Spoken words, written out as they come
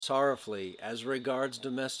Sorrowfully, as regards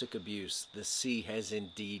domestic abuse, the sea has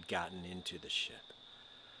indeed gotten into the ship.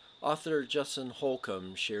 Author Justin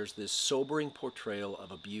Holcomb shares this sobering portrayal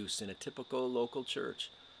of abuse in a typical local church.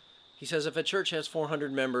 He says if a church has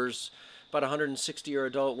 400 members, about 160 are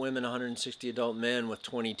adult women, 160 adult men with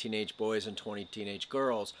 20 teenage boys and 20 teenage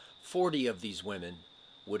girls. 40 of these women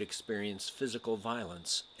would experience physical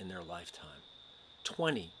violence in their lifetime.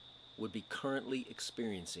 20 would be currently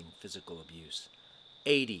experiencing physical abuse.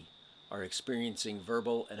 80 are experiencing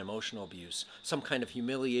verbal and emotional abuse, some kind of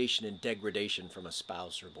humiliation and degradation from a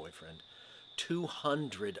spouse or boyfriend.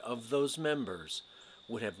 200 of those members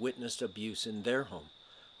would have witnessed abuse in their home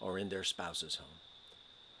or in their spouse's home.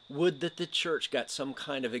 Would that the church got some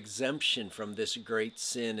kind of exemption from this great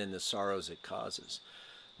sin and the sorrows it causes.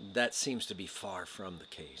 That seems to be far from the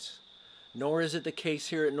case. Nor is it the case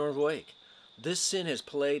here at North Wake. This sin has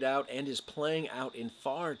played out and is playing out in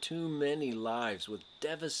far too many lives with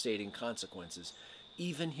devastating consequences,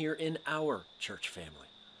 even here in our church family.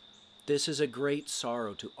 This is a great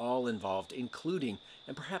sorrow to all involved, including,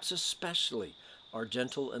 and perhaps especially, our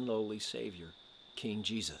gentle and lowly Savior, King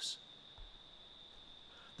Jesus.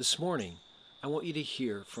 This morning, I want you to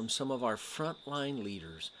hear from some of our frontline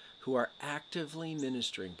leaders who are actively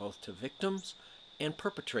ministering both to victims and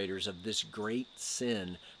perpetrators of this great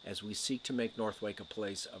sin as we seek to make North Wake a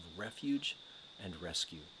place of refuge and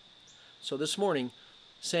rescue. So this morning,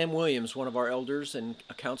 Sam Williams, one of our elders and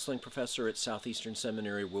a counseling professor at Southeastern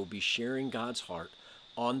Seminary, will be sharing God's heart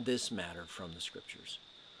on this matter from the Scriptures.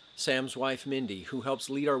 Sam's wife, Mindy, who helps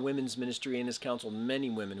lead our women's ministry and has counseled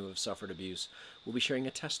many women who have suffered abuse, will be sharing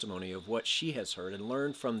a testimony of what she has heard and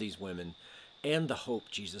learned from these women and the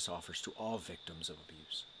hope Jesus offers to all victims of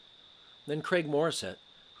abuse. Then Craig Morissette,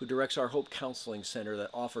 who directs our Hope Counseling Center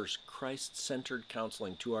that offers Christ-centered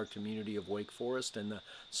counseling to our community of Wake Forest and the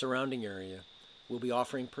surrounding area, will be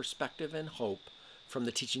offering perspective and hope from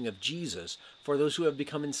the teaching of Jesus for those who have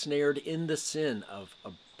become ensnared in the sin of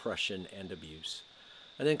oppression and abuse.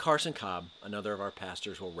 And then Carson Cobb, another of our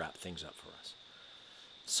pastors, will wrap things up for us.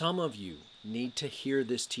 Some of you need to hear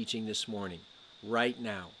this teaching this morning, right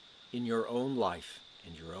now, in your own life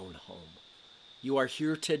and your own home. You are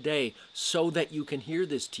here today so that you can hear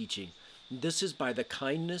this teaching. This is by the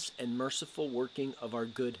kindness and merciful working of our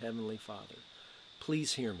good Heavenly Father.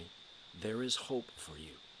 Please hear me. There is hope for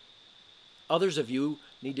you. Others of you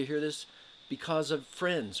need to hear this because of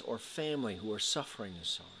friends or family who are suffering this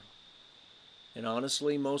sorrow. And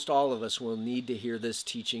honestly, most all of us will need to hear this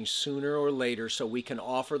teaching sooner or later so we can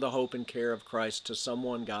offer the hope and care of Christ to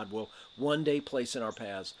someone God will one day place in our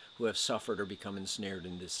paths who have suffered or become ensnared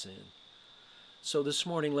in this sin. So this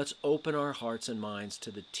morning, let's open our hearts and minds to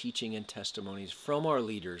the teaching and testimonies from our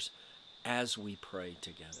leaders as we pray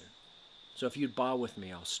together. So if you'd bow with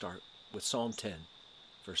me, I'll start with Psalm 10,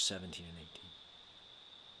 verse 17 and 18.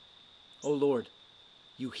 O Lord,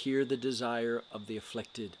 you hear the desire of the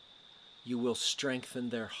afflicted. You will strengthen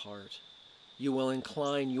their heart. You will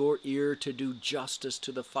incline your ear to do justice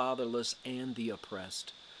to the fatherless and the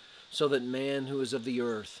oppressed, so that man who is of the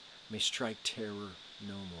earth may strike terror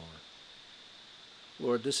no more.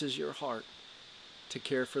 Lord, this is your heart, to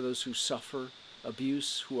care for those who suffer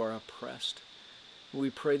abuse, who are oppressed. We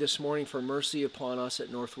pray this morning for mercy upon us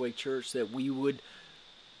at North Wake Church, that we would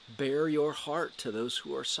bear your heart to those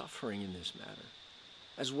who are suffering in this matter,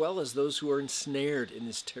 as well as those who are ensnared in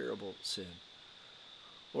this terrible sin.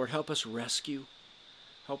 Lord, help us rescue,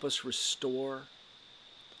 help us restore,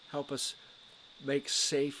 help us make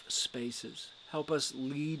safe spaces, help us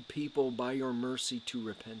lead people by your mercy to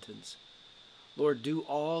repentance. Lord, do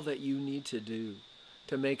all that you need to do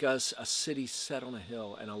to make us a city set on a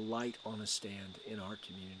hill and a light on a stand in our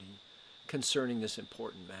community concerning this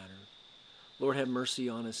important matter. Lord, have mercy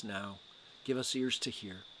on us now. Give us ears to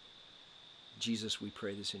hear. Jesus, we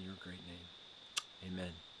pray this in your great name.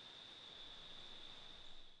 Amen.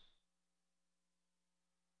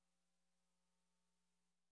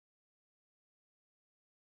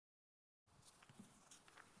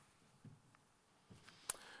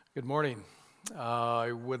 Good morning.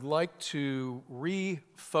 I would like to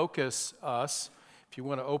refocus us, if you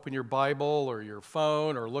want to open your Bible or your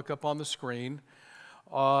phone or look up on the screen,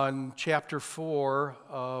 on chapter 4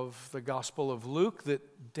 of the Gospel of Luke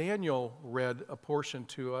that Daniel read a portion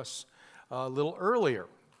to us a little earlier.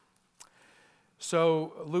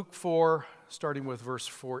 So Luke 4, starting with verse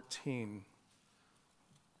 14.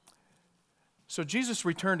 So Jesus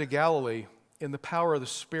returned to Galilee in the power of the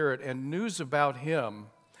Spirit, and news about him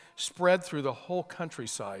spread through the whole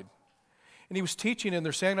countryside. And he was teaching in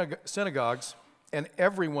their synagogues, and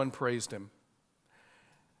everyone praised him.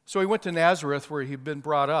 So he went to Nazareth, where he'd been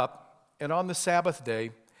brought up, and on the Sabbath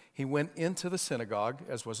day, he went into the synagogue,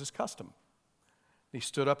 as was his custom. He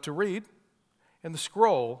stood up to read, and the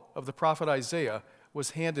scroll of the prophet Isaiah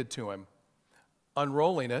was handed to him.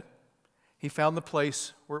 Unrolling it, he found the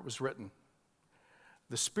place where it was written,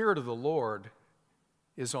 "The Spirit of the Lord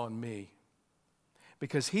is on me,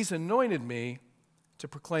 because he's anointed me to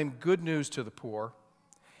proclaim good news to the poor.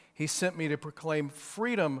 He sent me to proclaim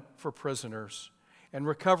freedom for prisoners and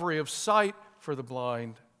recovery of sight for the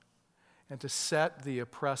blind, and to set the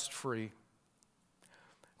oppressed free,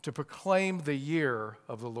 to proclaim the year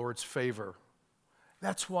of the Lord's favor."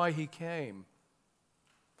 That's why he came.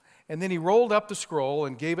 And then he rolled up the scroll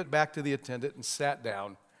and gave it back to the attendant and sat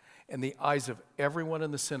down, and the eyes of everyone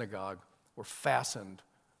in the synagogue were fastened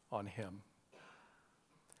on him.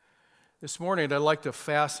 This morning, I'd like to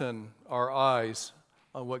fasten our eyes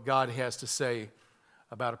on what God has to say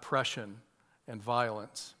about oppression and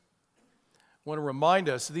violence. I want to remind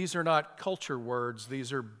us, these are not culture words,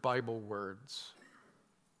 these are Bible words.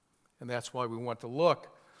 And that's why we want to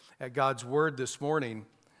look at God's Word this morning.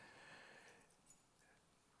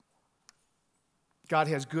 God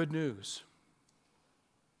has good news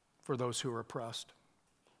for those who are oppressed.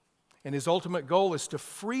 And his ultimate goal is to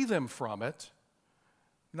free them from it,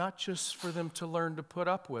 not just for them to learn to put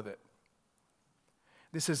up with it.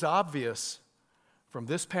 This is obvious from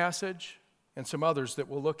this passage and some others that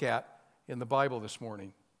we'll look at in the Bible this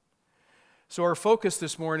morning. So our focus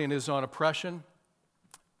this morning is on oppression,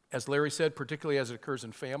 as Larry said, particularly as it occurs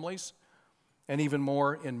in families, and even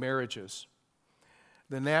more in marriages.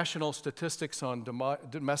 The national statistics on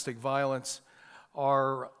domestic violence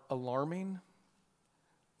are alarming.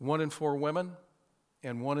 1 in 4 women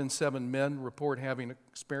and 1 in 7 men report having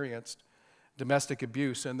experienced domestic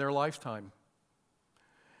abuse in their lifetime.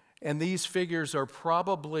 And these figures are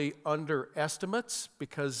probably underestimates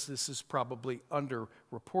because this is probably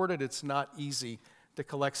underreported. It's not easy to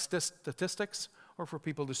collect statistics or for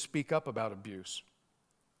people to speak up about abuse.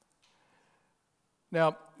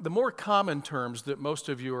 Now, the more common terms that most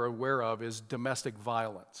of you are aware of is domestic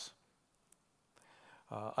violence.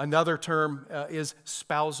 Another term is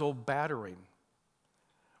spousal battering,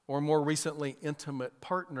 or more recently, intimate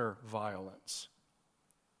partner violence.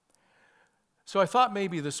 So I thought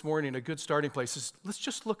maybe this morning a good starting place is let's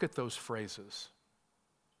just look at those phrases.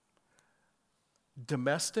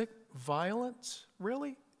 Domestic violence?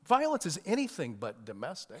 Really? Violence is anything but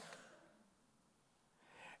domestic.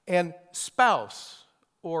 And spouse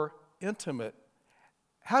or intimate,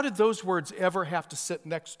 how did those words ever have to sit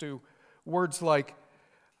next to words like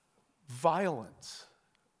violence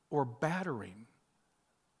or battering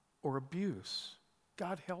or abuse?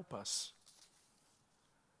 God help us.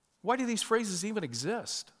 Why do these phrases even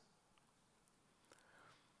exist?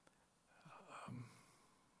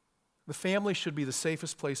 The family should be the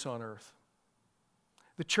safest place on earth.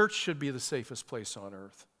 The church should be the safest place on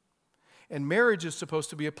earth. And marriage is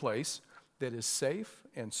supposed to be a place that is safe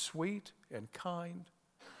and sweet and kind,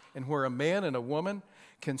 and where a man and a woman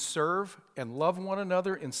can serve and love one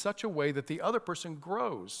another in such a way that the other person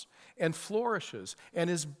grows and flourishes and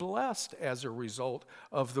is blessed as a result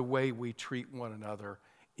of the way we treat one another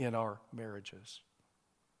in our marriages.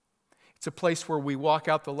 It's a place where we walk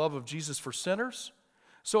out the love of Jesus for sinners.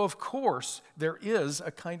 So, of course, there is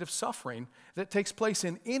a kind of suffering that takes place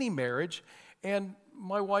in any marriage, and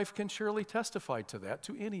my wife can surely testify to that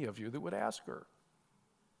to any of you that would ask her.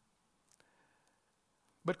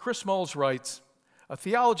 But Chris Moles writes, a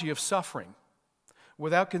theology of suffering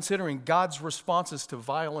without considering God's responses to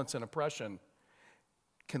violence and oppression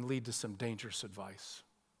can lead to some dangerous advice.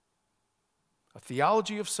 A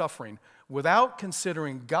theology of suffering without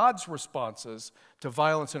considering God's responses to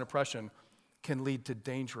violence and oppression can lead to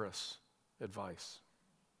dangerous advice.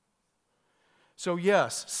 So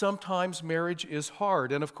yes, sometimes marriage is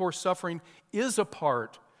hard, and of course suffering is a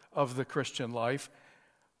part of the Christian life,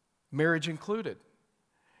 marriage included.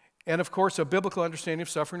 And of course a biblical understanding of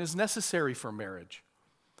suffering is necessary for marriage,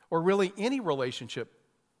 or really any relationship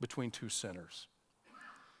between two sinners.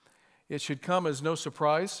 It should come as no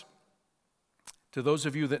surprise to those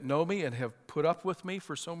of you that know me and have put up with me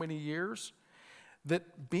for so many years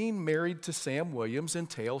that being married to Sam Williams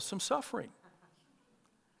entails some suffering.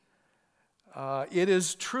 It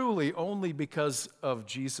is truly only because of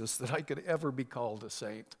Jesus that I could ever be called a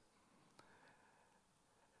saint.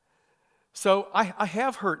 So I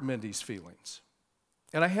have hurt Mindy's feelings,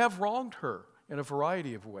 and I have wronged her in a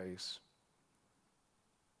variety of ways.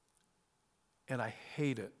 And I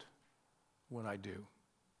hate it when I do.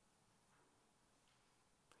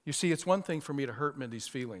 You see, it's one thing for me to hurt Mindy's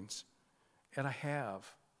feelings, and I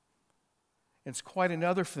have. And it's quite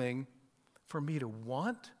another thing for me to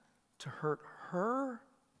want to hurt her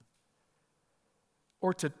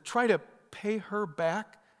or to try to pay her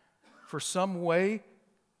back for some way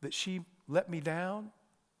that she let me down.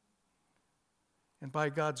 And by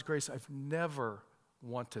God's grace, I've never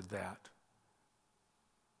wanted that.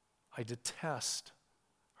 I detest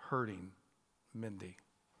hurting Mindy.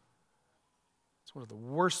 It's one of the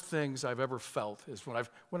worst things I've ever felt is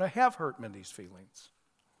when I have hurt Mindy's feelings.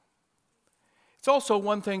 It's also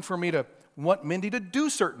one thing for me to want Mindy to do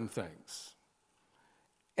certain things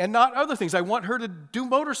and not other things. I want her to do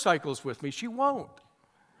motorcycles with me. She won't.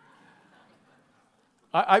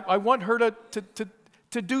 I want her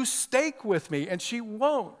to do steak with me, and she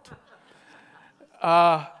won't.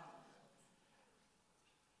 But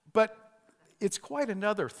it's quite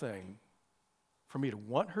another thing for me to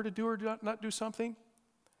want her to do or not do something.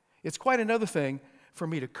 It's quite another thing for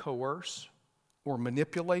me to coerce or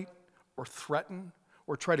manipulate or threaten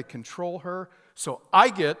or try to control her so I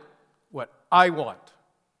get what I want.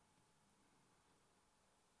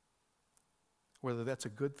 Whether that's a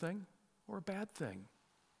good thing or a bad thing,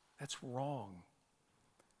 that's wrong.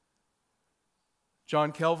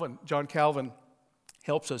 John Calvin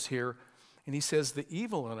helps us here, and he says the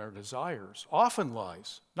evil in our desires often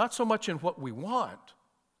lies not so much in what we want,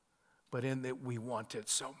 but in that we want it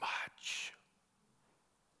so much.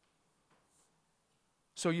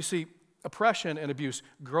 So you see, oppression and abuse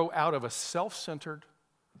grow out of a self-centered,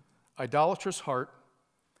 idolatrous heart,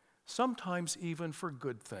 sometimes even for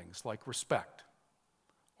good things like respect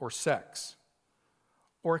or sex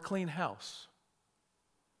or a clean house.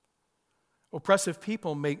 Oppressive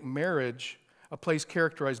people make marriage a place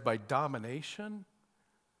characterized by domination,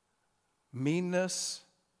 meanness,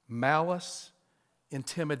 malice,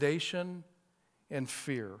 intimidation, and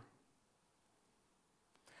fear.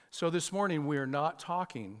 So this morning we are not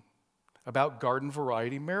talking about garden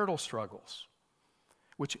variety marital struggles,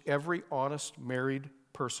 which every honest married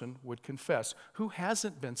person would confess. Who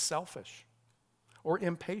hasn't been selfish or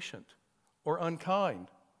impatient or unkind?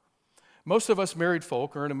 Most of us married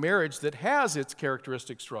folk are in a marriage that has its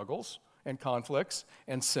characteristic struggles and conflicts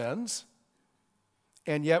and sins,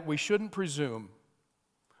 and yet we should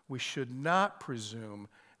not presume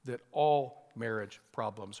that all marriage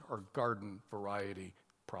problems are garden variety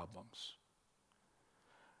problems.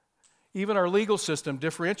 Even our legal system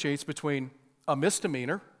differentiates between a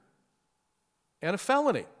misdemeanor and a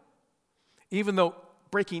felony. Even though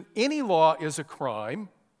breaking any law is a crime,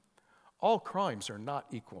 all crimes are not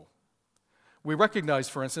equal. We recognize,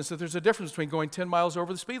 for instance, that there's a difference between going 10 miles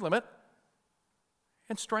over the speed limit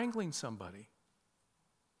and strangling somebody.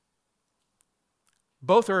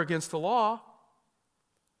 Both are against the law,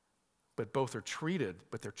 but they're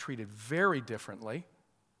treated very differently.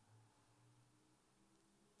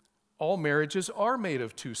 All marriages are made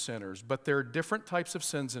of two sinners, but there are different types of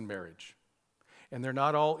sins in marriage. And they're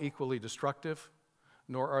not all equally destructive,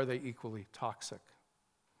 nor are they equally toxic.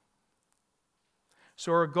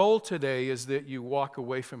 So our goal today is that you walk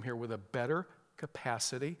away from here with a better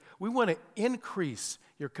capacity. We want to increase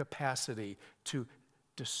your capacity to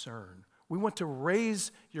discern. We want to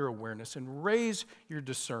raise your awareness and raise your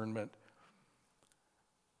discernment.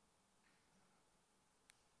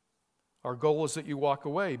 Our goal is that you walk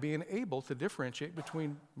away being able to differentiate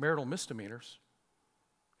between marital misdemeanors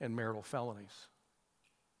and marital felonies.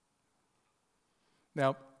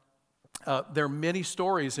 Now, there are many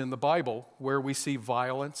stories in the Bible where we see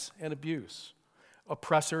violence and abuse,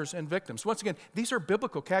 oppressors and victims. Once again, these are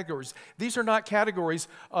biblical categories. These are not categories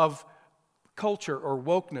of culture or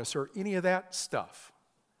wokeness or any of that stuff.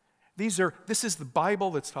 This is the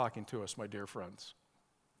Bible that's talking to us, my dear friends.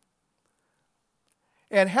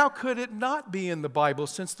 And how could it not be in the Bible,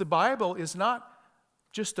 since the Bible is not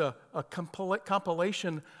just a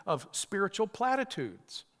compilation of spiritual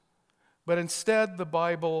platitudes, but instead the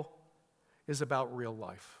Bible is about real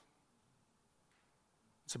life.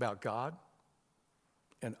 It's about God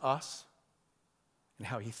and us and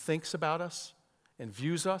how He thinks about us and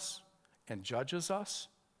views us and judges us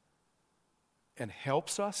and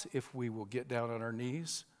helps us if we will get down on our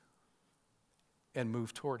knees and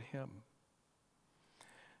move toward Him.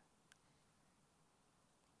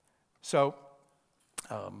 So,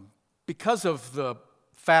 because of the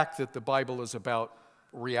fact that the Bible is about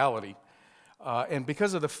reality, and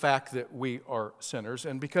because of the fact that we are sinners,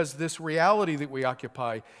 and because this reality that we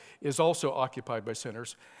occupy is also occupied by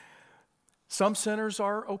sinners, some sinners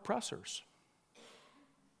are oppressors.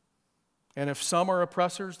 And if some are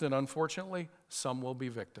oppressors, then unfortunately, some will be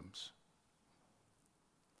victims.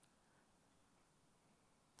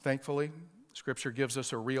 Thankfully, Scripture gives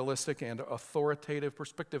us a realistic and authoritative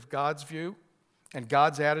perspective, God's view and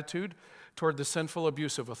God's attitude toward the sinful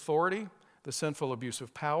abuse of authority, the sinful abuse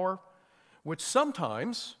of power, which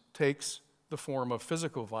sometimes takes the form of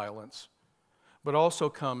physical violence, but also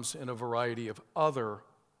comes in a variety of other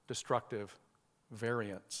destructive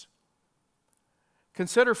variants.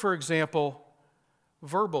 Consider, for example,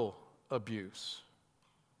 verbal abuse.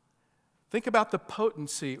 Think about the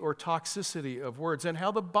potency or toxicity of words and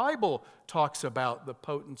how the Bible talks about the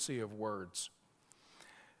potency of words.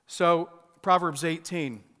 So, Proverbs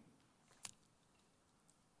 18,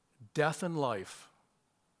 death and life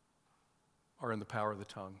are in the power of the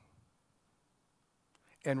tongue.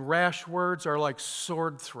 And rash words are like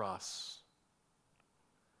sword thrusts.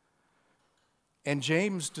 And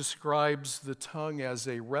James describes the tongue as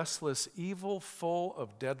a restless evil full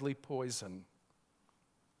of deadly poison.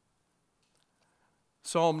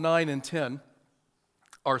 Psalm 9 and 10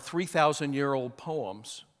 are 3,000-year-old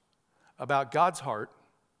poems about God's heart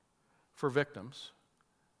for victims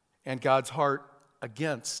and God's heart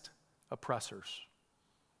against oppressors.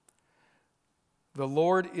 The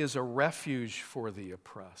Lord is a refuge for the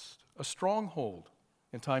oppressed, a stronghold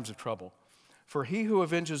in times of trouble. For he who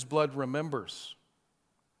avenges blood remembers.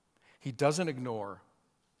 He doesn't ignore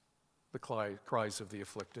the cries of the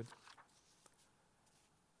afflicted.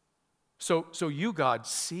 So you, God,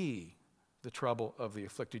 see the trouble of the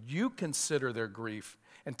afflicted. You consider their grief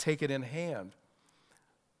and take it in hand.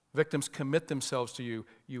 Victims commit themselves to you.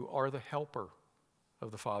 You are the helper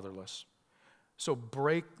of the fatherless. So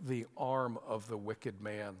break the arm of the wicked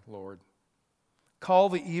man, Lord. Call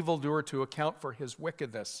the evildoer to account for his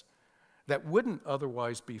wickedness that wouldn't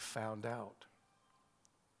otherwise be found out.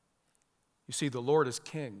 You see, the Lord is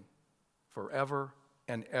king forever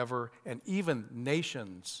and ever, and even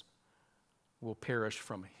nations will perish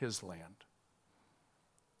from his land.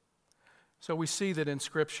 So we see that in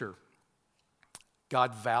Scripture,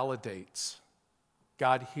 God validates,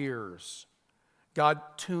 God hears, God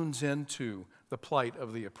tunes into the plight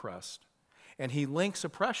of the oppressed, and he links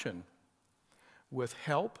oppression with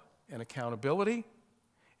help and accountability,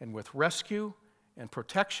 and with rescue and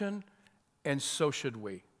protection, and so should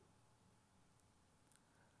we.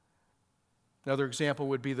 Another example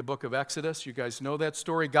would be the book of Exodus. You guys know that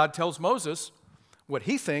story. God tells Moses what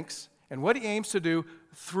he thinks and what he aims to do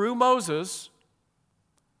through Moses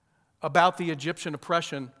about the Egyptian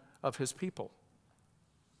oppression of his people.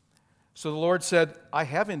 So the Lord said, I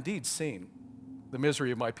have indeed seen the misery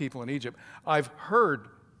of my people in Egypt. I've heard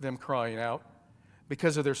them crying out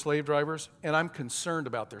because of their slave drivers, and I'm concerned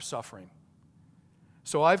about their suffering.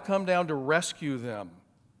 So I've come down to rescue them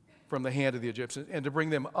from the hand of the Egyptians and to bring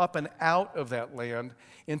them up and out of that land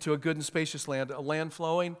into a good and spacious land, a land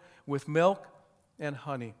flowing with milk and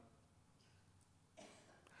honey.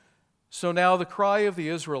 So now the cry of the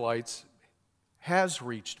Israelites has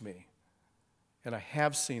reached me, and I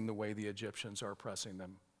have seen the way the Egyptians are oppressing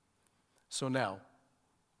them. So now,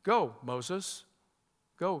 go, Moses,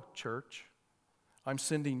 go, church. I'm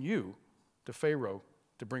sending you to Pharaoh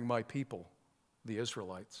to bring my people, the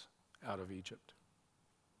Israelites, out of Egypt.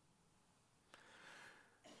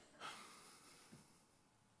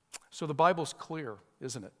 So the Bible's clear,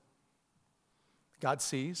 isn't it? God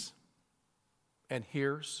sees and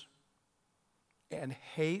hears and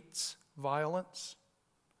hates violence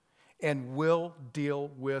and will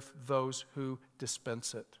deal with those who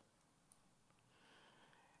dispense it.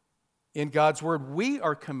 In God's word, we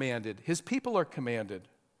are commanded, his people are commanded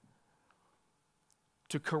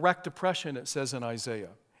to correct oppression, it says in Isaiah,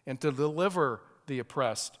 and to deliver the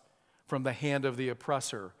oppressed from the hand of the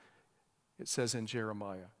oppressor, it says in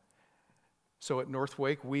Jeremiah. So at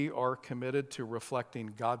Northwake, we are committed to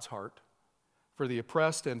reflecting God's heart for the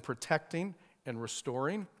oppressed and protecting and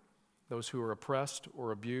restoring those who are oppressed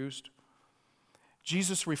or abused.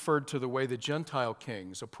 Jesus referred to the way the Gentile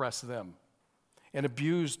kings oppressed them and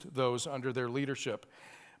abused those under their leadership.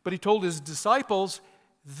 But he told his disciples,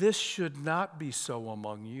 this should not be so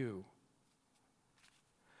among you.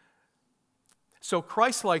 So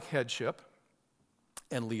Christ-like headship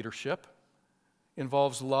and leadership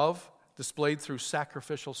involves love displayed through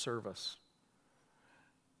sacrificial service.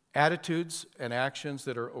 Attitudes and actions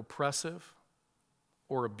that are oppressive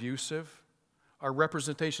or abusive are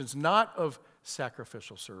representations not of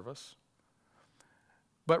sacrificial service,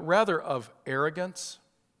 but rather of arrogance,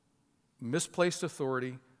 misplaced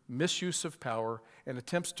authority, misuse of power, and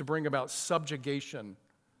attempts to bring about subjugation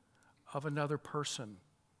of another person.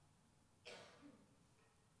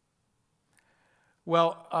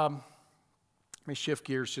 Well, let me shift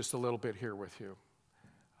gears just a little bit here with you.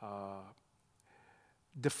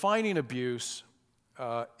 Defining abuse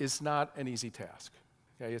is not an easy task.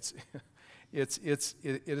 Okay? It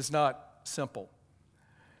is not simple.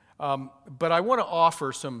 But I want to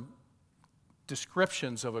offer some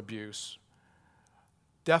descriptions of abuse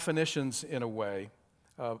definitions in a way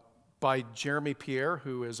by Jeremy Pierre,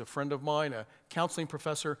 who is a friend of mine, a counseling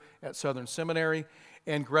professor at Southern Seminary,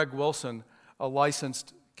 and Greg Wilson, a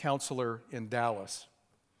licensed counselor in Dallas.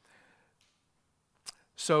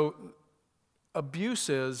 So, abuse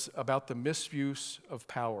is about the misuse of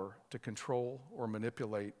power to control or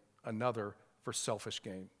manipulate another for selfish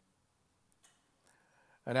gain.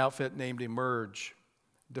 An outfit named Emerge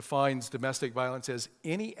defines domestic violence as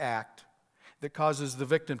any act that causes the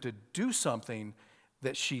victim to do something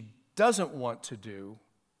that she doesn't want to do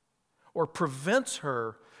or prevents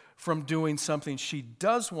her from doing something she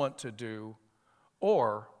does want to do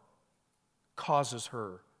or causes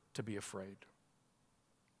her to be afraid.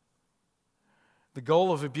 The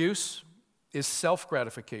goal of abuse is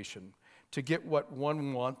self-gratification, to get what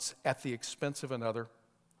one wants at the expense of another.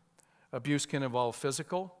 Abuse can involve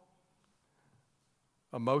physical,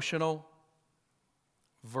 emotional,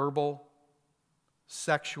 verbal,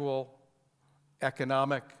 sexual,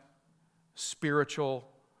 economic, spiritual,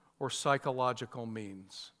 or psychological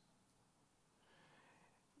means.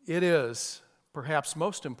 It is, perhaps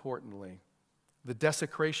most importantly, the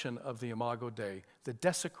desecration of the Imago Dei, the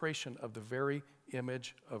desecration of the very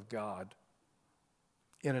image of God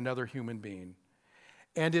in another human being,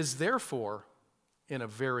 and is therefore, in a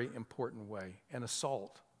very important way, an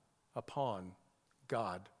assault upon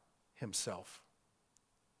God Himself.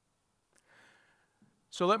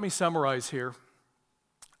 So let me summarize here.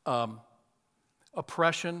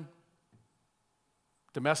 Oppression,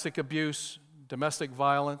 domestic abuse, domestic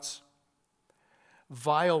violence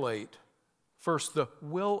violate, first, the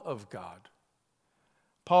will of God.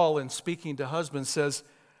 Paul, in speaking to husbands, says,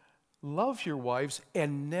 love your wives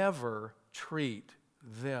and never treat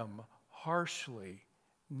them harshly.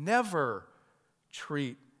 Never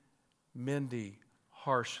treat Mindy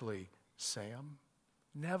harshly, Sam.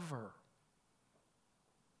 Never.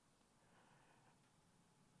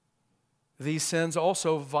 These sins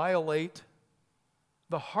also violate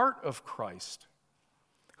the heart of Christ,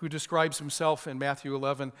 who describes himself in Matthew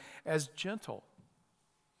 11 as gentle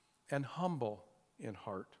and humble in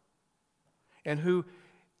heart, and who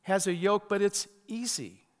has a yoke, but it's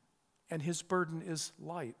easy, and his burden is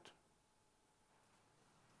light.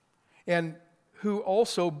 And who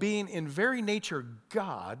also, being in very nature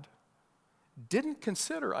God, didn't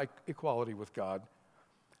consider equality with God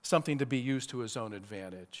something to be used to his own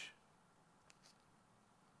advantage.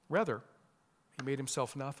 Rather, he made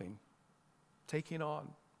himself nothing, taking on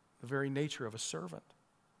the very nature of a servant.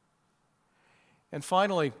 And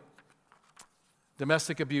finally,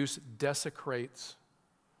 domestic abuse desecrates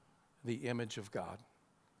the image of God.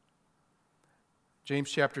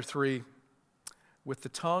 James chapter 3, with the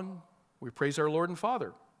tongue we praise our Lord and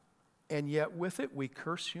Father, and yet with it we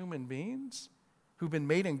curse human beings who've been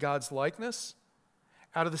made in God's likeness.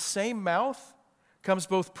 Out of the same mouth comes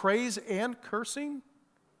both praise and cursing.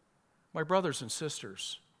 My brothers and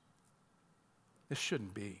sisters, this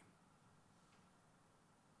shouldn't be.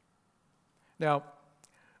 Now,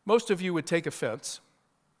 most of you would take offense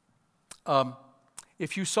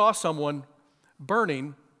if you saw someone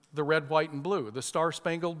burning the red, white, and blue, the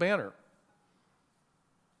Star-Spangled Banner.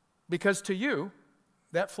 Because to you,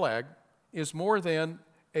 that flag is more than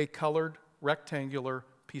a colored, rectangular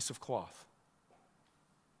piece of cloth.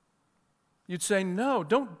 You'd say, no,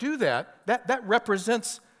 don't do that. That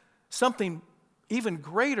represents something even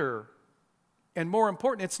greater and more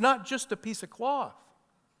important. It's not just a piece of cloth.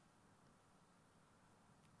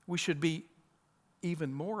 We should be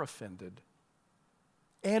even more offended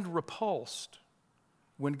and repulsed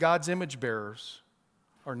when God's image bearers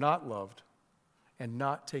are not loved and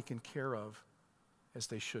not taken care of as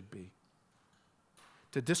they should be.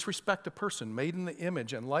 To disrespect a person made in the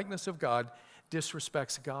image and likeness of God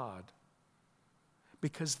disrespects God,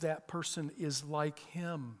 because that person is like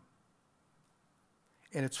Him.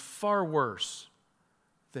 And it's far worse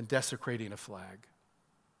than desecrating a flag.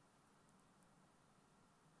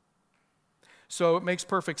 So it makes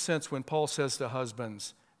perfect sense when Paul says to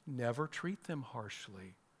husbands, never treat them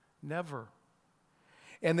harshly. Never.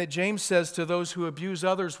 And that James says to those who abuse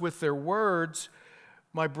others with their words,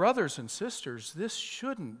 my brothers and sisters, this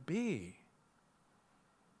shouldn't be.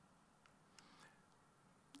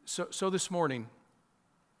 So this morning,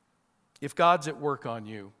 if God's at work on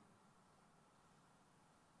you,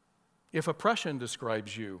 if oppression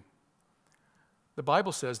describes you, the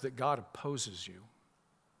Bible says that God opposes you.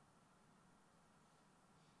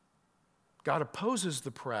 God opposes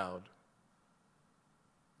the proud,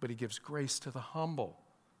 but He gives grace to the humble.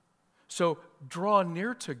 So draw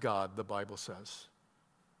near to God, the Bible says,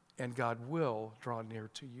 and God will draw near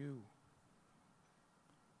to you.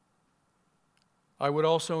 I would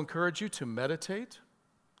also encourage you to meditate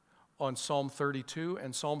on Psalm 32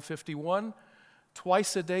 and Psalm 51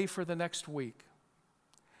 twice a day for the next week.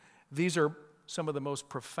 These are some of the most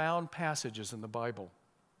profound passages in the Bible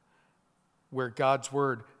where God's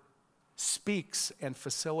word speaks and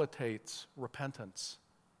facilitates repentance.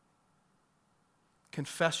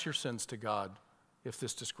 Confess your sins to God if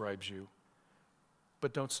this describes you,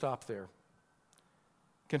 but don't stop there.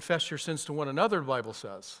 Confess your sins to one another, the Bible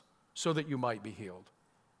says, so that you might be healed.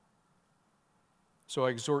 So I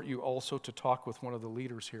exhort you also to talk with one of the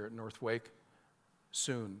leaders here at North Wake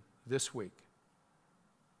soon, this week.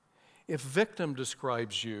 If victim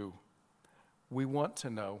describes you, we want to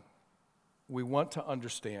know, we want to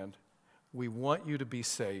understand, we want you to be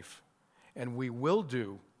safe, and we will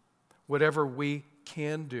do whatever we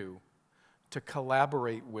can do to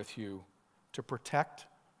collaborate with you to protect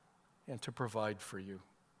and to provide for you.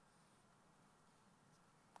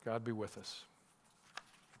 God be with us.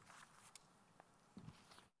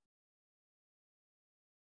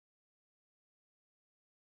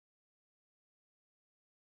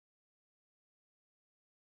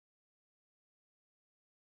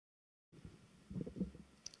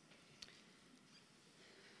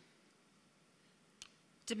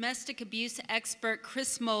 Domestic abuse expert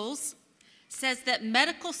Chris Moles says that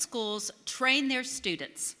medical schools train their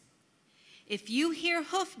students. If you hear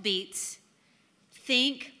hoofbeats,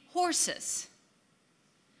 think horses.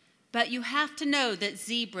 But you have to know that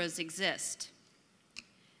zebras exist.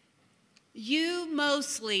 You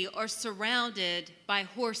mostly are surrounded by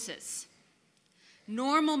horses,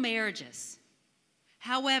 normal marriages.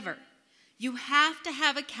 However, you have to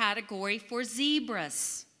have a category for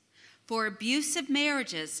zebras, for abusive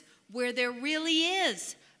marriages where there really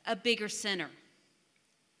is a bigger sinner.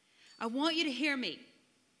 I want you to hear me.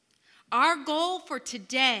 Our goal for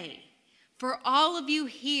today, for all of you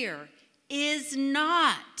here, is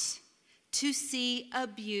not to see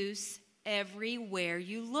abuse everywhere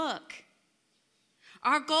you look.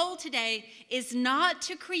 Our goal today is not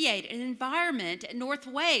to create an environment at North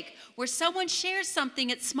Wake where someone shares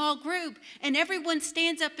something at small group and everyone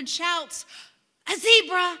stands up and shouts, "A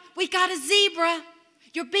zebra! We got a zebra!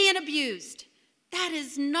 You're being abused." That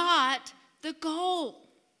is not the goal.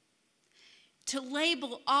 To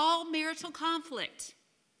label all marital conflict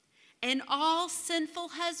and all sinful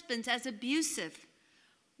husbands as abusive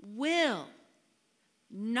will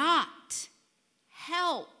not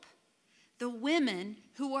help the women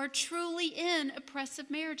who are truly in oppressive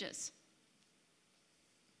marriages.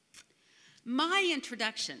 My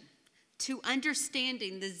introduction to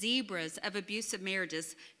understanding the zebras of abusive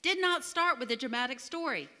marriages did not start with a dramatic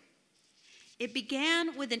story. It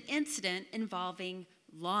began with an incident involving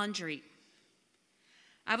laundry.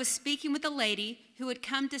 I was speaking with a lady who had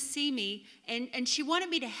come to see me, and she wanted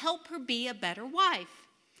me to help her be a better wife.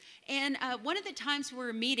 And one of the times we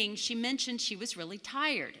were meeting, she mentioned she was really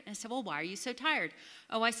tired. And I said, "Well, why are you so tired?"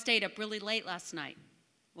 "Oh, I stayed up really late last night."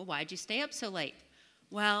 "Well, why'd you stay up so late?"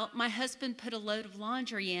 "Well, my husband put a load of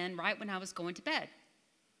laundry in right when I was going to bed."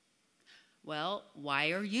 "Well,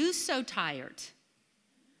 why are you so tired?"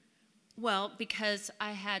 "Well, because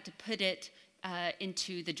I had to put it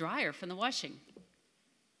into the dryer from the washing."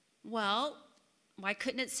 "Well, why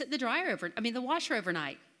couldn't it sit in the washer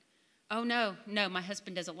overnight?" "Oh, no, my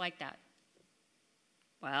husband doesn't like that."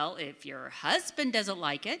 "Well, if your husband doesn't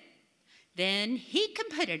like it, then he can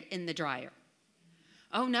put it in the dryer."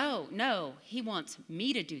 "Oh, no, he wants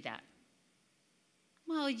me to do that."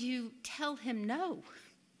 "Well, you tell him no."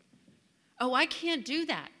 "Oh, I can't do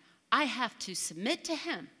that. I have to submit to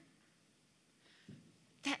him."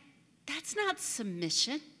 That's not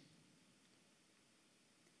submission.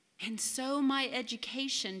 And so my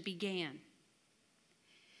education began.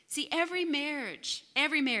 See, every marriage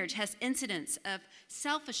has incidents of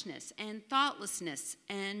selfishness and thoughtlessness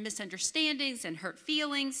and misunderstandings and hurt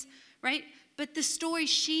feelings, right? But the story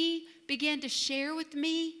she began to share with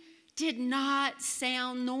me did not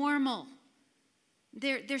sound normal.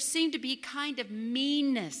 There seemed to be a kind of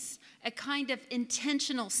meanness, a kind of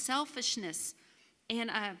intentional selfishness.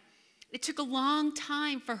 And it took a long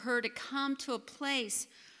time for her to come to a place,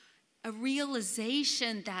 a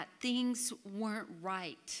realization that things weren't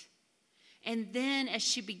right. And then as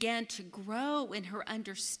she began to grow in her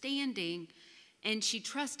understanding and she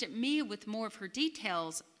trusted me with more of her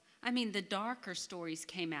details, the darker stories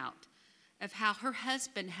came out of how her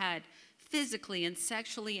husband had physically and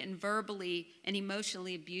sexually and verbally and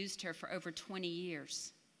emotionally abused her for over 20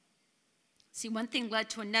 years. See, one thing led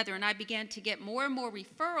to another, and I began to get more and more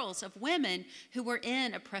referrals of women who were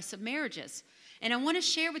in oppressive marriages. And I want to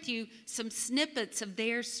share with you some snippets of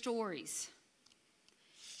their stories.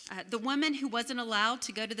 The woman who wasn't allowed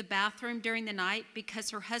to go to the bathroom during the night because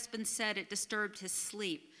her husband said it disturbed his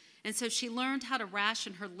sleep, and so she learned how to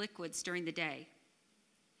ration her liquids during the day.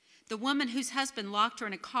 The woman whose husband locked her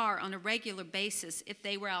in a car on a regular basis if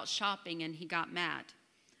they were out shopping and he got mad.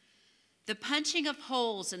 The punching of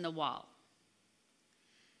holes in the wall.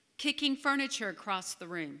 Kicking furniture across the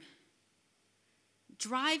room.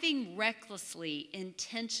 Driving recklessly,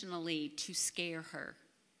 intentionally to scare her.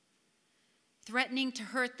 Threatening to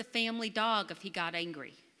hurt the family dog if he got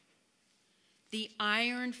angry. The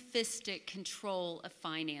iron-fisted control of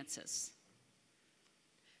finances.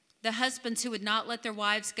 The husbands who would not let their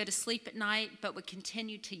wives go to sleep at night but would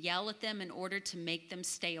continue to yell at them in order to make them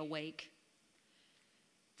stay awake.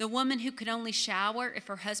 The woman who could only shower if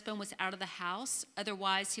her husband was out of the house,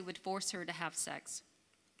 otherwise he would force her to have sex.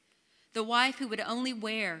 The wife who would only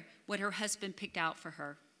wear what her husband picked out for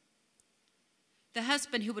her. The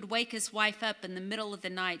husband who would wake his wife up in the middle of the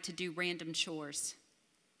night to do random chores.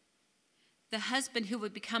 The husband who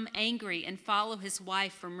would become angry and follow his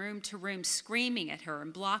wife from room to room, screaming at her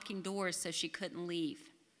and blocking doors so she couldn't leave.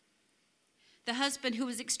 The husband who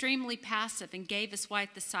was extremely passive and gave his wife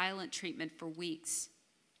the silent treatment for weeks.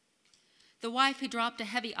 The wife who dropped a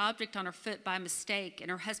heavy object on her foot by mistake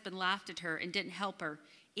and her husband laughed at her and didn't help her,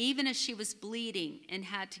 even as she was bleeding and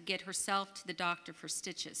had to get herself to the doctor for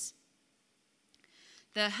stitches.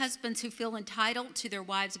 The husbands who feel entitled to their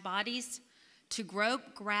wives' bodies, to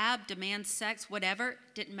grope, grab, demand sex, whatever,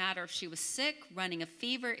 didn't matter if she was sick, running a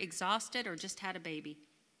fever, exhausted, or just had a baby.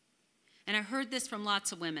 And I heard this from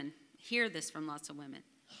lots of women, hear this from lots of women.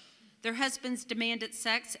 Their husbands demanded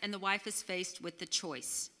sex, and the wife is faced with the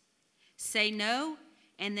choice. Say no,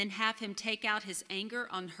 and then have him take out his anger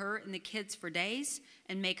on her and the kids for days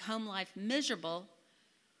and make home life miserable,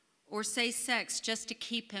 or say sex just to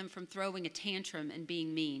keep him from throwing a tantrum and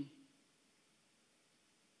being mean.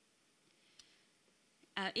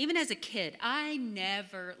 Even as a kid, I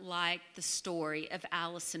never liked the story of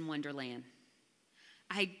Alice in Wonderland.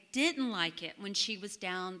 I didn't like it when she was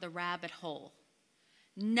down the rabbit hole.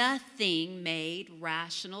 Nothing made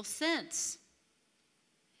rational sense.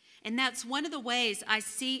 And that's one of the ways I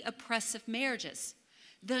see oppressive marriages.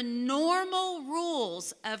 The normal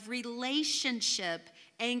rules of relationship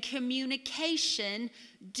and communication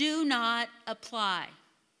do not apply.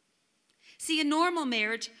 See, in normal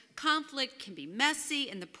marriage, conflict can be messy,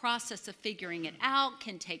 and the process of figuring it out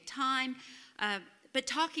can take time, but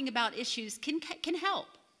talking about issues can help.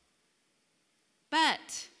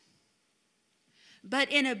 But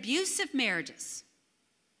in abusive marriages,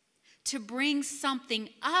 to bring something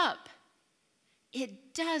up,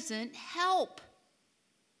 it doesn't help.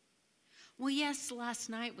 Well, yes, last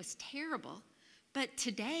night was terrible, but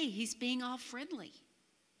today he's being all friendly.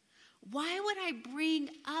 Why would I bring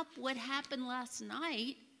up what happened last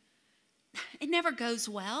night? It never goes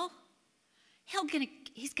well.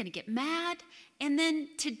 He's gonna get mad, and then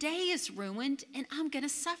today is ruined, and I'm gonna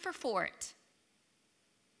suffer for it.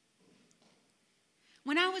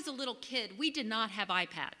 When I was a little kid, we did not have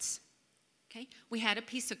iPads. Okay? We had a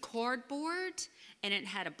piece of cardboard, and it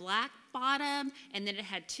had a black bottom, and then it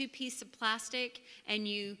had two pieces of plastic, and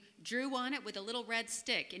you drew on it with a little red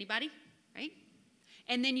stick. Anybody? Right?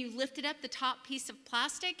 And then you lifted up the top piece of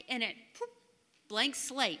plastic, and it, blank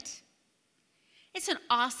slate. It's an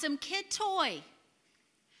awesome kid toy.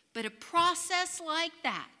 But a process like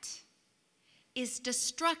that is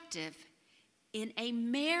destructive in a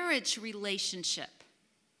marriage relationship.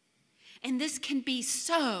 And this can be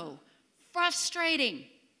so frustrating.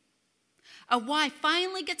 A wife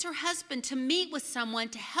finally gets her husband to meet with someone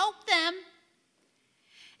to help them,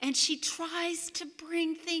 and she tries to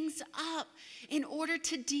bring things up in order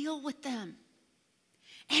to deal with them.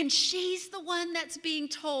 And she's the one that's being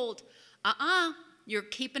told, you're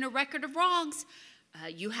keeping a record of wrongs.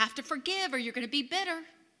 You have to forgive or you're going to be bitter.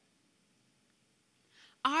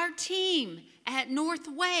 Our team at North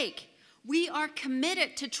Wake, we are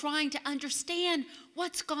committed to trying to understand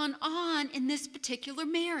what's gone on in this particular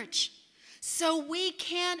marriage so we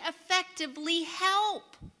can effectively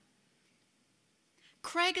help.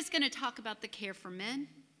 Craig is going to talk about the Care for Men.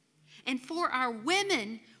 And for our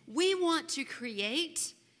women, we want to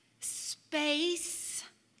create space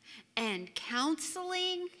and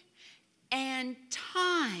counseling and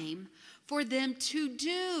time for them to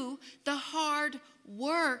do the hard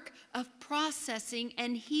work of processing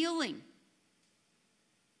and healing.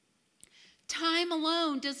 Time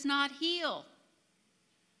alone does not heal,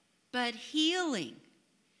 but healing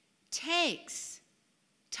takes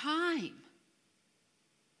time.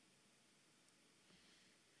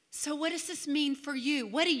 So what does this mean for you?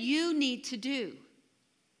 What do you need to do?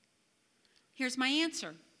 Here's my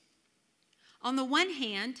answer. On the one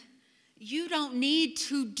hand, you don't need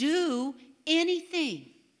to do anything.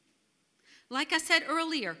 Like I said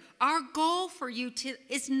earlier, our goal for you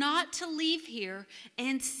is not to leave here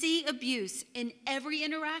and see abuse in every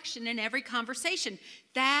interaction and every conversation.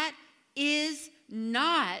 That is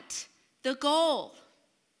not the goal.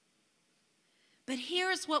 But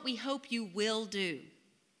here's what we hope you will do.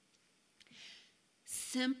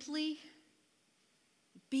 Simply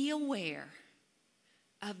be aware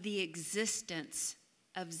of the existence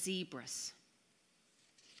of zebras.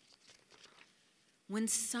 When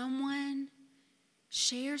someone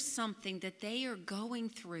shares something that they are going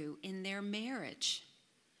through in their marriage,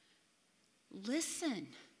 listen.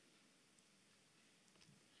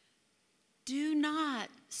 Do not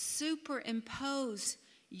superimpose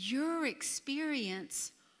your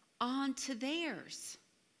experience onto theirs.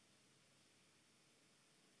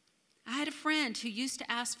 I had a friend who used to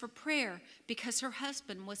ask for prayer because her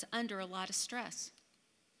husband was under a lot of stress.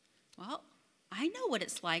 Well, I know what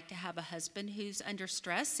it's like to have a husband who's under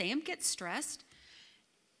stress. Sam gets stressed.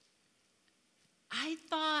 I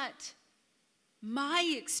thought my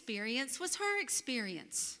experience was her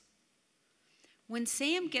experience. When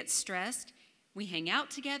Sam gets stressed, we hang out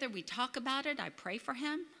together, we talk about it, I pray for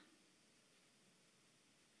him.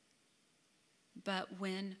 But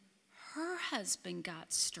when her husband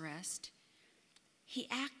got stressed, he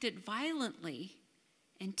acted violently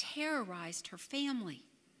and terrorized her family.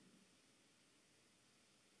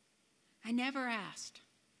 I never asked,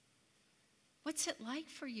 "What's it like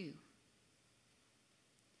for you?"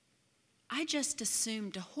 I just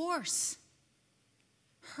assumed a horse.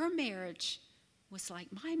 Her marriage was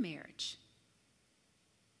like my marriage.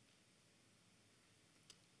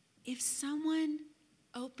 If someone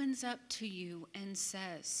opens up to you and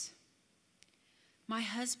says, "My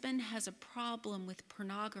husband has a problem with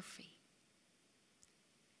pornography,"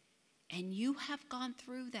 and you have gone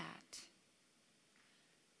through that,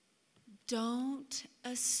 don't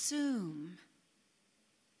assume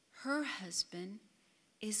her husband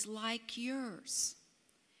is like yours,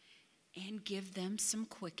 and give them some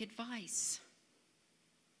quick advice.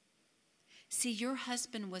 See, your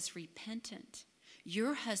husband was repentant.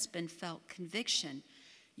 Your husband felt conviction.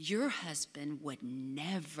 Your husband would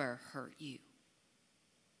never hurt you.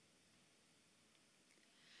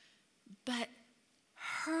 But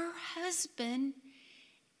her husband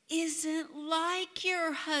isn't like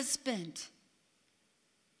your husband.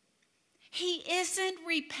 He isn't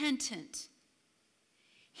repentant.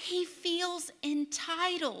 He feels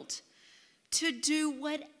entitled to do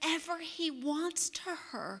whatever he wants to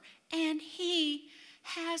her, and he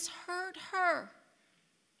has hurt her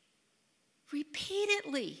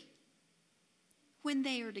repeatedly when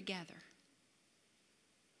they are together.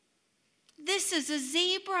 This is a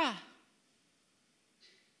zebra.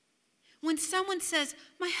 When someone says,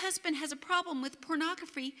 "My husband has a problem with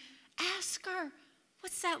pornography," ask her,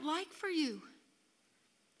 "What's that like for you?"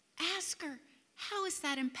 Ask her, "How has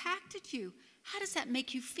that impacted you? How does that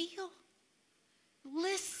make you feel?"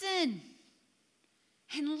 Listen,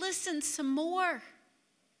 and listen some more.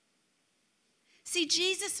 See,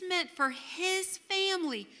 Jesus meant for his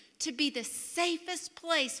family to be the safest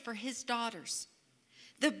place for his daughters.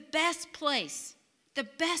 The best place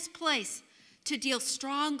to deal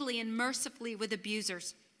strongly and mercifully with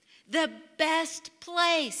abusers. The best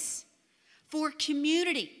place for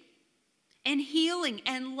community and healing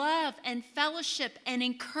and love and fellowship and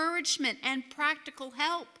encouragement and practical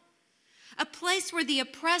help. A place where the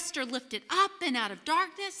oppressed are lifted up and out of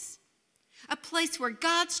darkness. A place where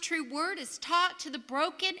God's true word is taught to the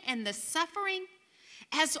broken and the suffering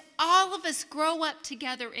as all of us grow up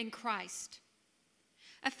together in Christ.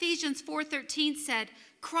 Ephesians 4:13 said,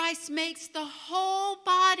 Christ makes the whole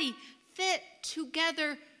body fit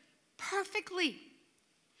together perfectly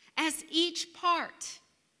as each part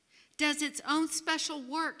does its own special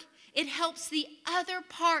work. It helps the other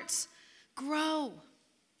parts grow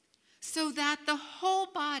so that the whole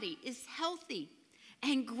body is healthy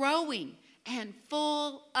and growing and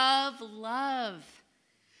full of love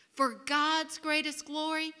for God's greatest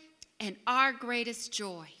glory and our greatest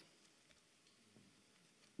joy.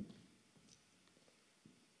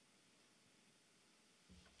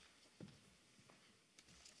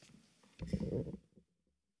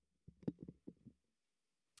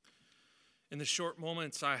 In the short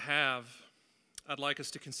moments I have, I'd like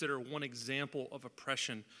us to consider one example of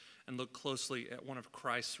oppression and look closely at one of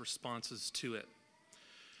Christ's responses to it.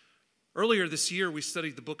 Earlier this year, we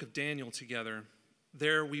studied the book of Daniel together.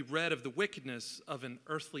 There we read of the wickedness of an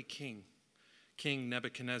earthly king, King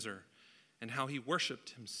Nebuchadnezzar, and how he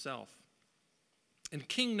worshiped himself. And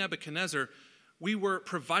King Nebuchadnezzar we were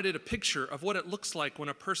provided a picture of what it looks like when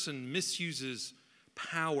a person misuses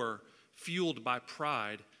power fueled by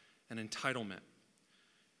pride and entitlement.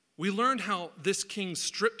 We learned how this king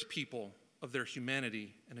stripped people of their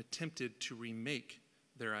humanity and attempted to remake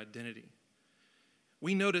their identity.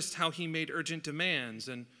 We noticed how he made urgent demands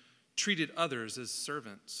and treated others as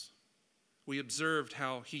servants. We observed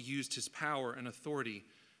how he used his power and authority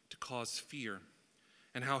to cause fear,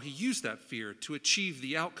 and how he used that fear to achieve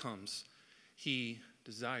the outcomes he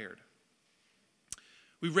desired.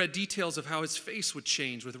 We read details of how his face would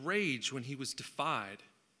change with rage when he was defied.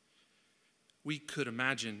 We could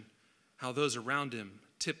imagine how those around him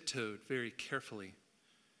tiptoed very carefully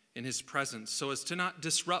in his presence so as to not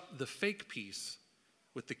disrupt the fake peace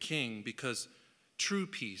with the king, because true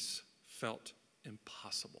peace felt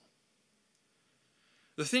impossible.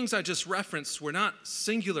 The things I just referenced were not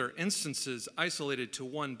singular instances isolated to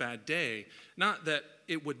one bad day, not that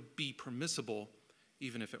it would be permissible,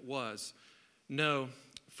 even if it was. No,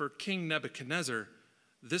 for King Nebuchadnezzar,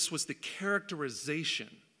 this was the characterization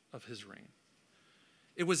of his reign.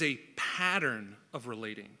 It was a pattern of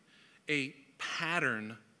relating, a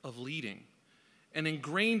pattern of leading, an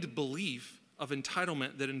ingrained belief of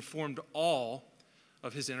entitlement that informed all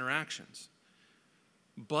of his interactions.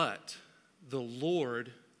 But the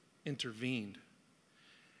Lord intervened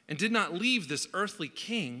and did not leave this earthly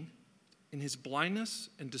king in his blindness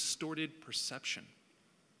and distorted perception.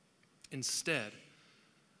 Instead,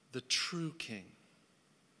 the true king,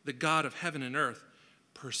 the God of heaven and earth,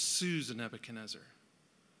 pursues Nebuchadnezzar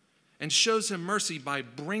and shows him mercy by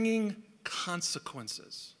bringing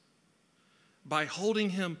consequences, by holding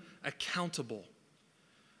him accountable,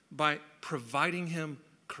 by providing him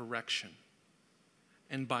correction.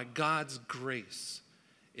 And by God's grace,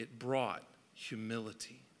 it brought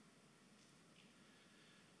humility.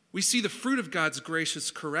 We see the fruit of God's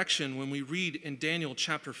gracious correction when we read in Daniel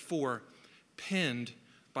chapter 4, penned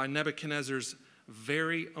by Nebuchadnezzar's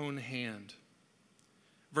very own hand.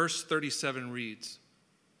 Verse 37 reads,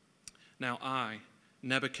 "Now I,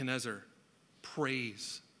 Nebuchadnezzar,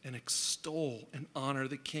 praise and extol and honor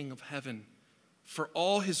the King of heaven, for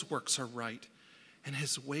all his works are right and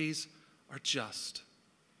his ways are just.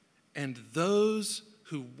 And those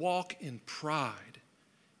who walk in pride,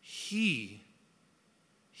 he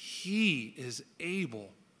is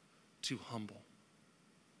able to humble."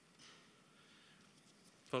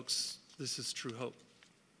 Folks, this is true hope.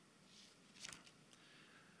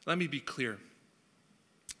 Let me be clear.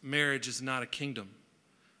 Marriage is not a kingdom.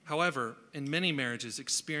 However, in many marriages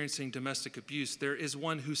experiencing domestic abuse, there is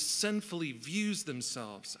one who sinfully views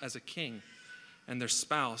themselves as a king and their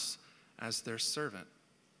spouse as their servant.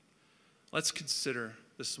 Let's consider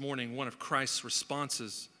this morning one of Christ's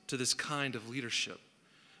responses to this kind of leadership,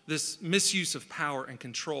 this misuse of power and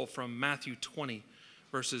control, from Matthew 20,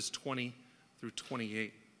 verses 20 through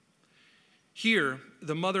 28. Here,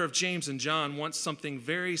 the mother of James and John wants something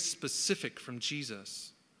very specific from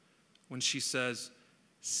Jesus when she says,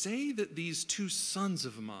 "Say that these two sons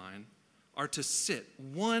of mine are to sit,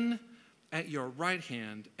 one at your right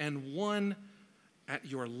hand and one at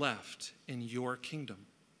your left in your kingdom."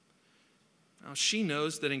 Now, she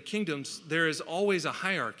knows that in kingdoms there is always a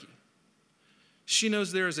hierarchy. She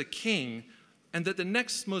knows there is a king, and that the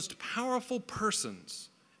next most powerful persons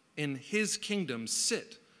in his kingdom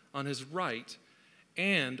sit on his right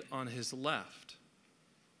and on his left.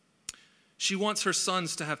 She wants her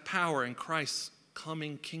sons to have power in Christ's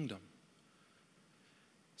coming kingdom.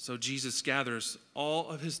 So Jesus gathers all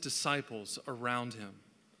of his disciples around him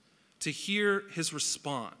to hear his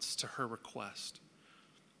response to her request.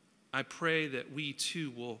 I pray that we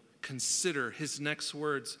too will consider his next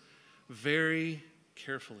words very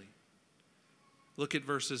carefully. Look at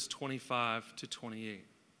verses 25 to 28.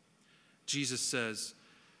 Jesus says,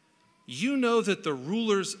 "You know that the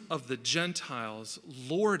rulers of the Gentiles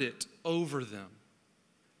lord it over them,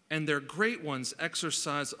 and their great ones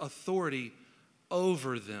exercise authority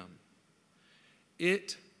over them.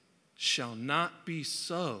 It shall not be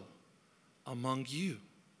so among you.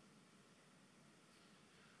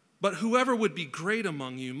 But whoever would be great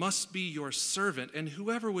among you must be your servant, and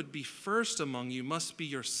whoever would be first among you must be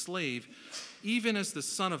your slave, even as the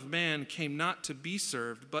Son of Man came not to be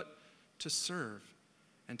served, but to serve,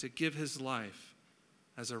 and to give his life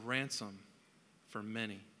as a ransom for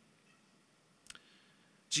many."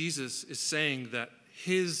 Jesus is saying that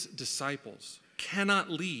his disciples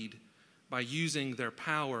cannot lead by using their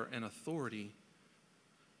power and authority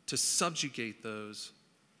to subjugate those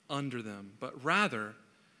under them, but rather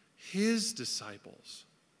his disciples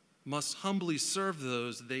must humbly serve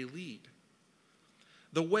those they lead.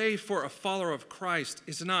 The way for a follower of Christ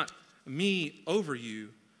is not me over you,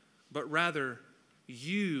 but rather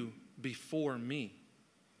you before me.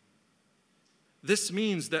 This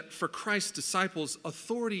means that for Christ's disciples,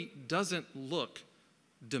 authority doesn't look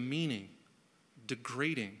demeaning,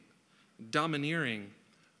 degrading, domineering,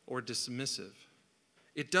 or dismissive.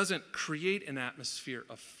 It doesn't create an atmosphere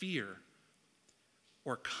of fear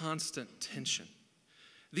or constant tension.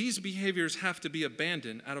 These behaviors have to be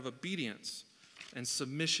abandoned out of obedience and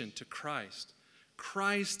submission to Christ.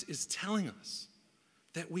 Christ is telling us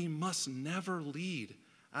that we must never lead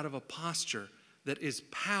out of a posture that is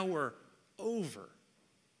power over,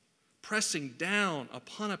 pressing down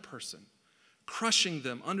upon a person, crushing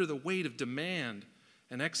them under the weight of demand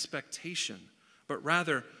and expectation, but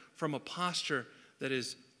rather from a posture that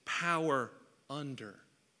is power under,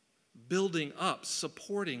 building up,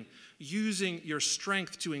 supporting, using your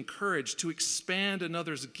strength to encourage, to expand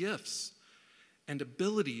another's gifts and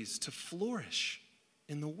abilities to flourish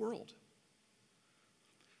in the world.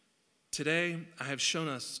 Today, I have shown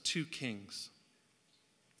us two kings,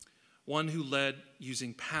 one who led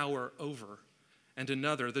using power over, and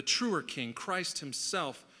another, the truer king, Christ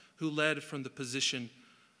himself, who led from the position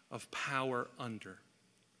of power under.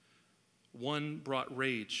 One brought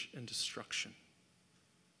rage and destruction.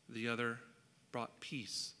 The other brought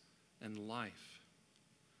peace and life.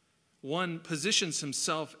 One positions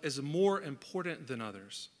himself as more important than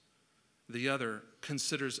others. The other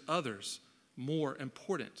considers others more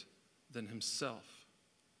important than himself.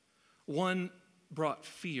 One brought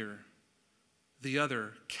fear. The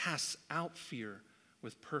other casts out fear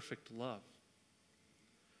with perfect love.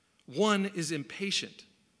 One is impatient,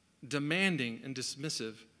 demanding, and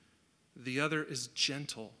dismissive. The other is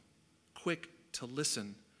gentle, quick to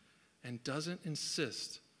listen, and doesn't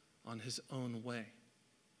insist on his own way.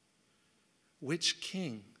 Which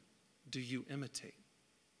king do you imitate?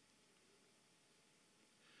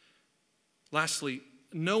 Lastly,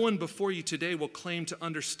 no one before you today will claim to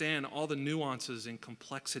understand all the nuances and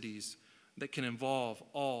complexities that can involve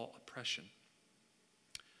all oppression.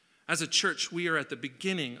 As a church, we are at the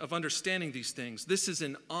beginning of understanding these things. This is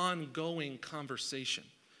an ongoing conversation.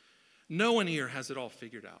 No one here has it all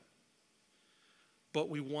figured out. But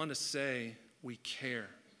we want to say we care.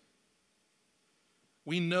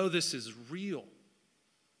 We know this is real.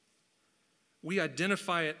 We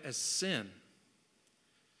identify it as sin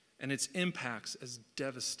and its impacts as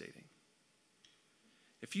devastating.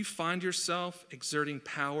 If you find yourself exerting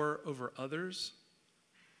power over others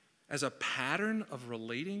as a pattern of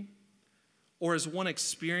relating, or as one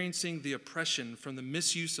experiencing the oppression from the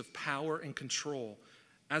misuse of power and control,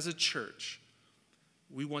 as a church,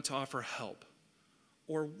 we want to offer help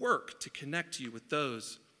or work to connect you with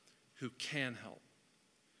those who can help.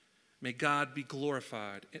 May God be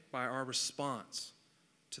glorified by our response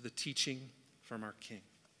to the teaching from our King.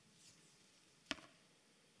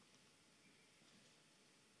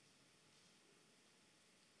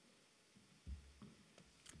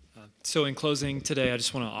 So in closing today, I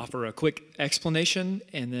just want to offer a quick explanation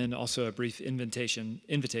and then also a brief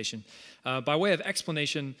invitation. By way of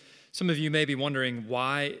explanation, some of you may be wondering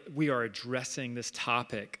why we are addressing this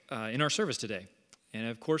topic in our service today. And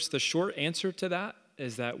of course, the short answer to that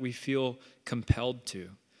is that we feel compelled to.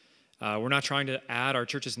 We're not trying to add our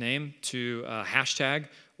church's name to a hashtag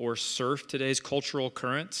or surf today's cultural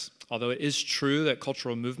currents, although it is true that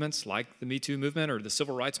cultural movements like the Me Too movement or the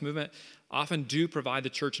Civil Rights movement often do provide the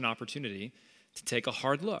church an opportunity to take a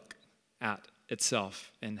hard look at itself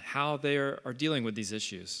and how they are dealing with these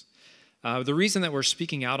issues. The reason that we're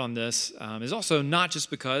speaking out on this is also not just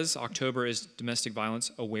because October is Domestic Violence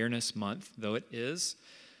Awareness Month, though it is,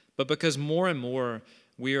 but because more and more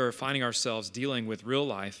we are finding ourselves dealing with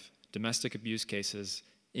real-life domestic abuse cases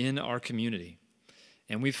in our community.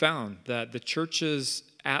 And we found that the church's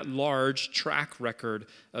at-large track record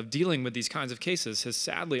of dealing with these kinds of cases has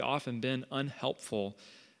sadly often been unhelpful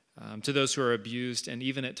to those who are abused and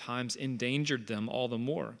even at times endangered them all the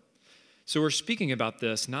more. So we're speaking about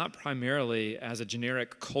this not primarily as a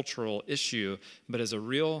generic cultural issue, but as a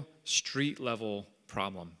real street-level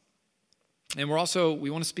problem. And we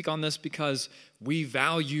want to speak on this because we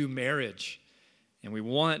value marriage, and we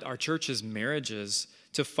want our church's marriages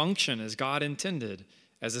to function as God intended,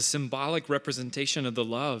 as a symbolic representation of the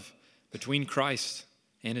love between Christ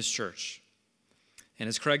and his church. And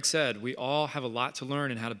as Craig said, we all have a lot to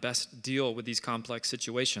learn in how to best deal with these complex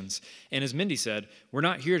situations. And as Mindy said, we're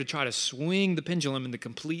not here to try to swing the pendulum in the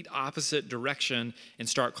complete opposite direction and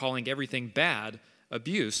start calling everything bad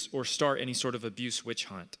abuse or start any sort of abuse witch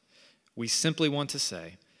hunt. We simply want to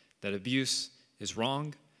say that abuse is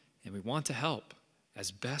wrong and we want to help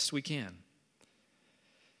as best we can.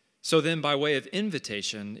 So then, by way of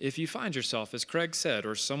invitation, if you find yourself, as Craig said,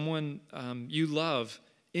 or someone you love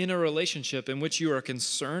in a relationship in which you are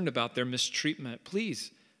concerned about their mistreatment,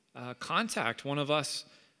 please contact one of us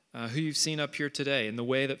who you've seen up here today in the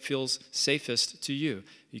way that feels safest to you.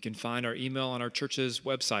 You can find our email on our church's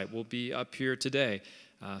website. We'll be up here today.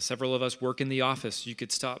 Several of us work in the office. You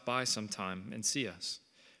could stop by sometime and see us.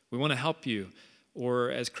 We want to help you,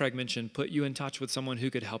 or as Craig mentioned, put you in touch with someone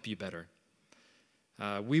who could help you better.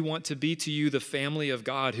 We want to be to you the family of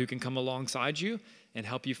God who can come alongside you and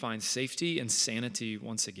help you find safety and sanity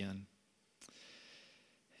once again.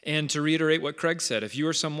 And to reiterate what Craig said, if you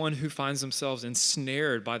are someone who finds themselves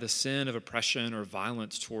ensnared by the sin of oppression or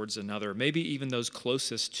violence towards another, maybe even those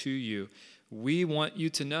closest to you, we want you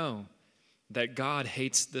to know that God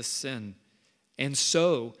hates this sin. And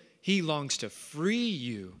so he longs to free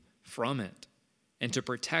you from it and to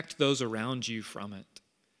protect those around you from it.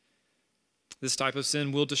 This type of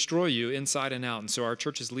sin will destroy you inside and out. And so our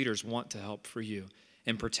church's leaders want to help for you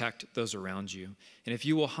and protect those around you. And if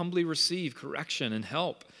you will humbly receive correction and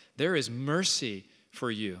help, there is mercy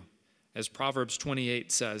for you. As Proverbs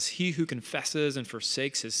 28 says, he who confesses and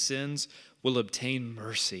forsakes his sins will obtain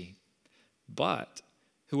mercy. But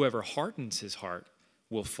whoever hardens his heart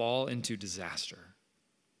will fall into disaster.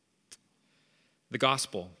 The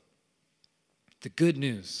gospel, the good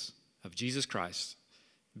news of Jesus Christ,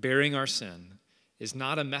 bearing our sin, is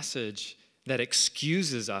not a message that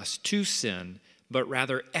excuses us to sin, but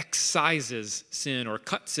rather excises sin or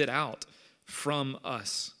cuts it out from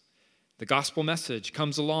us. The gospel message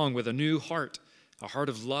comes along with a new heart, a heart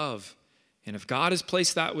of love. And if God has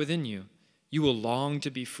placed that within you, you will long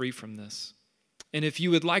to be free from this. And if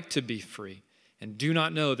you would like to be free and do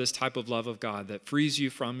not know this type of love of God that frees you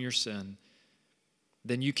from your sin,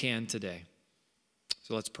 then you can today.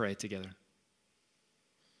 So let's pray together.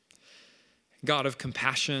 God of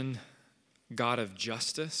compassion, God of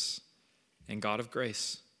justice, and God of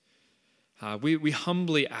grace, we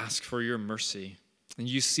humbly ask for your mercy. And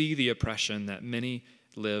you see the oppression that many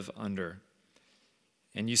live under.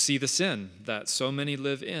 And you see the sin that so many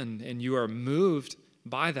live in, and you are moved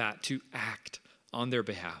by that to act on their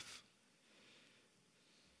behalf.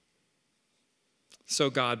 So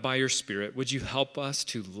God, by your Spirit, would you help us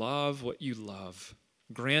to love what you love?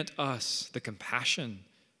 Grant us the compassion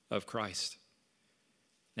of Christ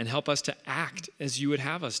and help us to act as you would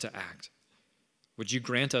have us to act. Would you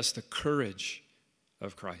grant us the courage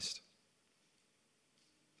of Christ?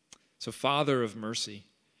 So, Father of mercy,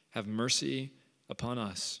 have mercy upon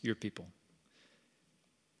us, your people.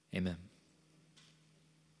 Amen.